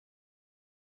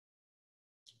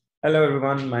Hello,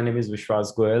 everyone. My name is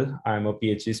Vishwas Goel. I'm a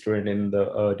PhD student in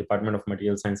the Department of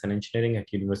Material Science and Engineering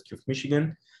at University of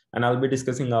Michigan. And I'll be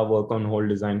discussing our work on hole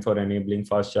design for enabling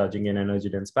fast charging in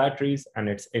energy-dense batteries and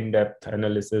its in-depth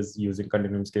analysis using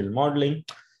continuum-scale modeling.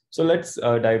 So let's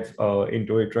dive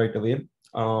into it right away.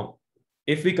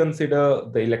 If we consider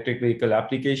the electric vehicle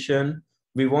application,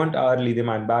 we want our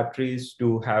lithium-ion batteries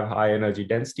to have high energy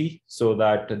density so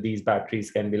that these batteries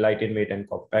can be light in weight and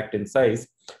compact in size.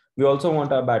 We also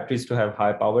want our batteries to have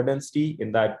high power density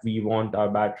in that we want our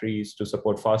batteries to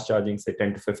support fast charging, say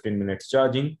 10 to 15 minutes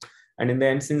charging. And in the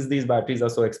end, since these batteries are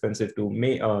so expensive to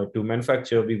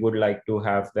manufacture, we would like to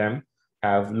have them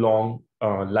have long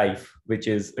life, which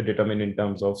is determined in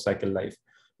terms of cycle life.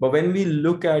 But when we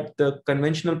look at the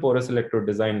conventional porous electrode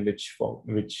design, which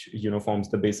forms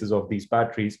the basis of these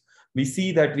batteries, we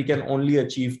see that we can only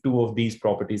achieve two of these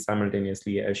properties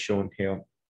simultaneously, as shown here,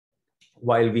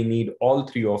 while we need all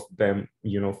three of them,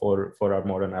 for our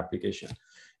modern application.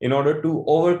 In order to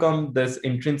overcome this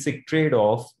intrinsic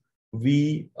trade-off,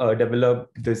 we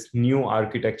developed this new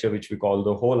architecture, which we call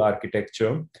the hole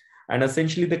architecture. And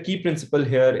essentially, the key principle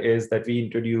here is that we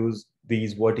introduce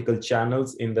these vertical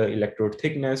channels in the electrode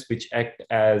thickness, which act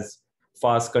as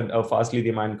fast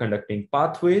lithium-ion conducting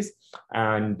pathways,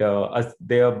 and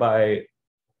thereby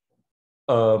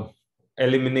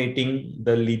eliminating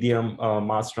the lithium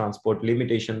mass transport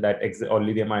limitation that or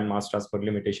lithium-ion mass transport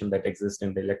limitation that exists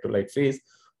in the electrolyte phase,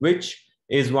 which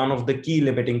is one of the key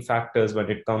limiting factors when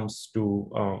it comes to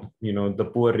the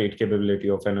poor rate capability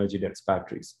of energy-dense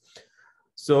batteries.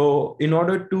 So in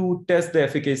order to test the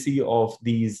efficacy of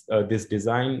this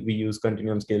design, we use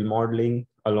continuum-scale modeling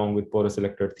along with porous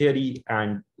electrode theory.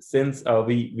 And since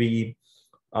we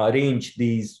arrange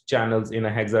these channels in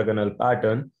a hexagonal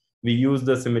pattern, we use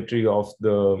the symmetry of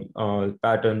the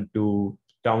pattern to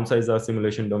downsize our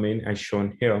simulation domain as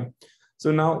shown here.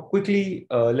 So now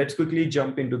let's quickly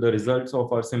jump into the results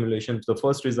of our simulations. The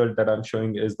first result that I'm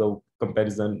showing is the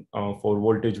comparison for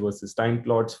voltage versus time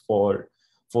plots for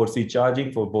 4C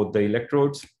charging for both the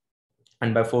electrodes.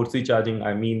 And by 4C charging,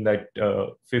 I mean that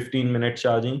 15-minute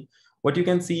charging. What you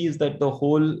can see is that the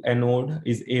whole anode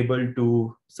is able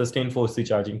to sustain 4C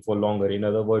charging for longer. In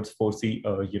other words, 4C,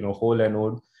 whole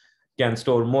anode can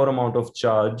store more amount of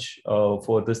charge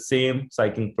for the same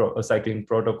cycling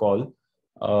protocol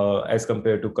as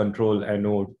compared to control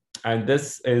anode. And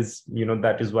this is,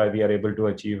 that is why we are able to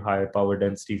achieve higher power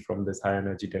density from this high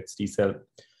energy density cell.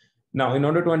 Now, in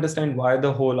order to understand why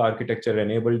the whole architecture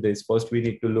enabled this, first we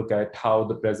need to look at how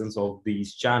the presence of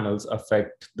these channels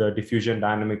affect the diffusion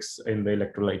dynamics in the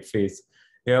electrolyte phase.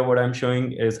 Here, what I'm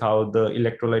showing is how the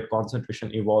electrolyte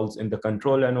concentration evolves in the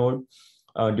control anode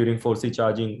during 4C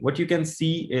charging. What you can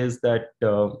see is that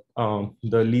the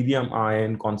lithium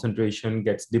ion concentration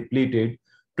gets depleted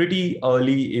pretty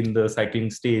early in the cycling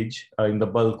stage in the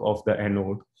bulk of the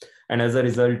anode. And as a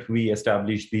result, we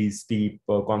establish these steep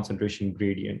concentration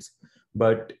gradients.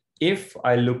 But if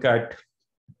I look at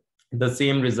the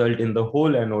same result in the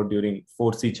whole anode during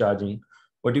 4C charging,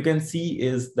 what you can see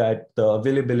is that the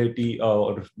availability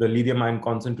or the lithium ion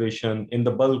concentration in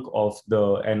the bulk of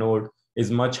the anode is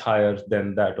much higher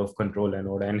than that of control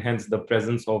anode. And hence the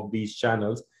presence of these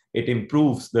channels, it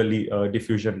improves the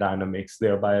diffusion dynamics,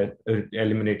 thereby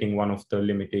eliminating one of the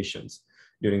limitations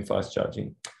during fast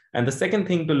charging. And the second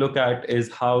thing to look at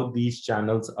is how these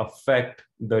channels affect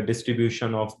the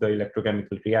distribution of the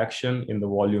electrochemical reaction in the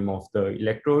volume of the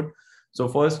electrode. So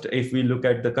first, if we look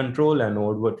at the control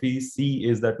anode, what we see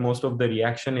is that most of the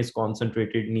reaction is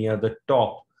concentrated near the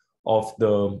top of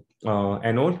the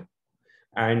anode.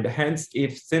 And hence,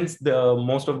 since the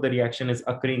most of the reaction is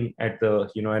occurring at the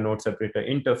anode separator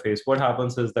interface, what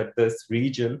happens is that this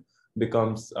region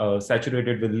becomes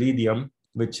saturated with lithium,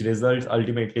 which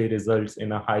ultimately results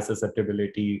in a high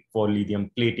susceptibility for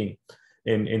lithium plating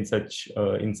in such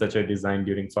a design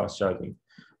during fast charging.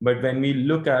 But when we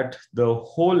look at the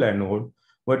whole anode,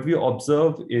 what we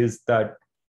observe is that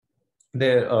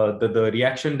the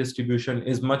reaction distribution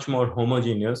is much more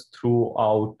homogeneous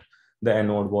throughout the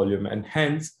anode volume, and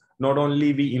hence not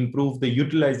only we improve the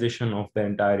utilization of the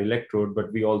entire electrode,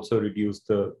 but we also reduce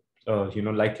the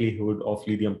likelihood of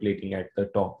lithium plating at the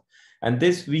top. And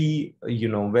this we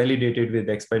validated with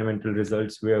experimental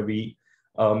results where we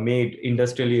made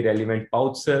industrially relevant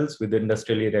pouch cells with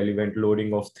industrially relevant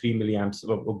loading of 3 milliamps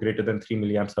or greater than 3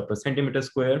 milliamps per centimeter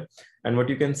square. And what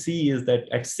you can see is that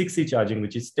at 6C charging,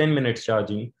 which is 10 minutes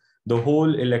charging, the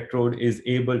whole electrode is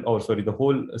the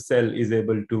whole cell is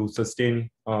able to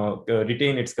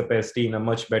retain its capacity in a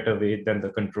much better way than the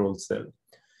control cell.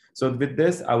 So with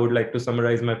this, I would like to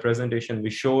summarize my presentation. We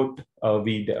showed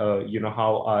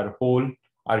how our whole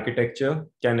architecture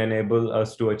can enable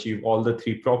us to achieve all the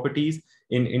three properties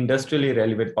in industrially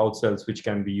relevant pouch cells, which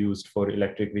can be used for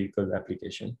electric vehicle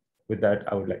application. With that,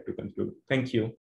 I would like to conclude. Thank you.